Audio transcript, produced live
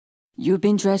You've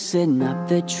been dressing up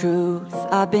the truth,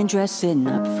 I've been dressing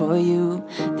up for you.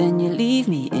 Then you leave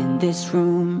me in this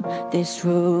room, this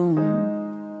room.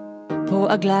 Pour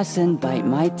a glass and bite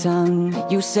my tongue.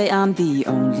 You say I'm the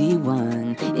only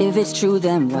one. If it's true,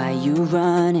 then why you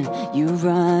running, you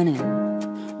running?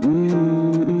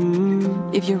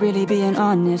 If you're really being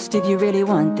honest, if you really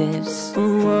want this,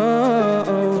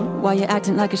 why you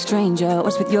acting like a stranger?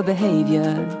 What's with your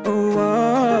behavior?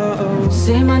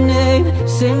 Say my name,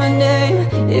 say my name.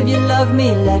 If you love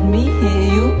me, let me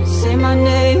hear you. Say my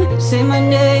name, say my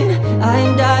name. I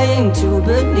am dying to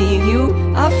believe you.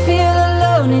 I feel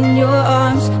alone in your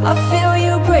arms, I feel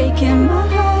you breaking my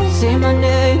heart. Say my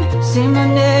name, say my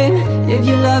name. If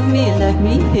you love me, let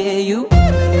me hear you.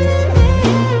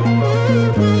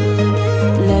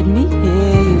 Let me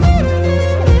hear you.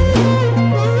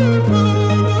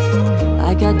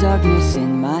 I got darkness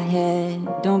in my head,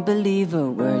 don't believe a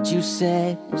word you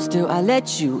said. Still I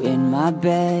let you in my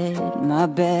bed, my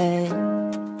bed.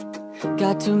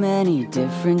 Got too many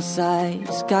different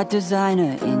sides, got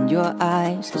designer in your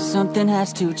eyes. Something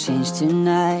has to change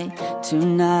tonight,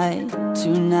 tonight,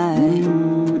 tonight.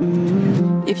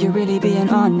 If you're really being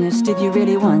honest, if you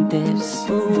really want this,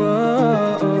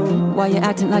 why you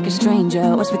acting like a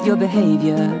stranger? What's with your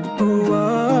behavior?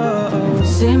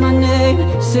 Say my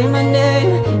name, say my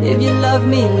name. If you love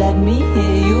me, let me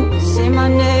hear you. Say my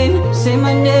name, say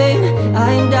my name.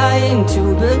 I am dying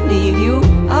to believe you.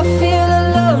 I feel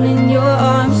alone in your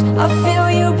arms, I feel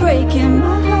you breaking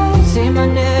my heart. Say my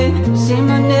name, say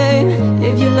my name.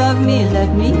 If you love me,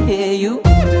 let me hear you.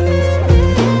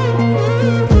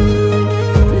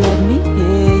 Let me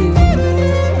hear you.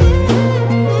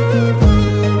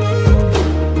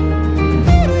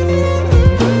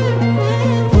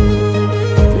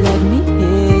 Let me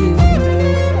hear you.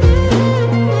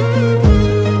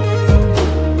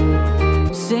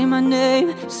 Say my name,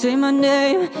 say my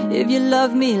name. If you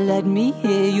love me, let me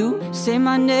hear you. Say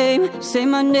my name, say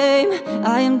my name.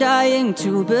 I am dying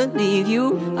to believe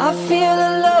you. I feel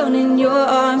alone in your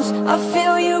arms, I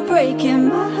feel you breaking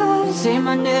my heart. Say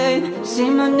my name, say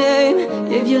my name.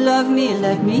 If you love me,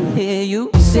 let me hear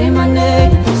you. Say my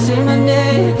name, say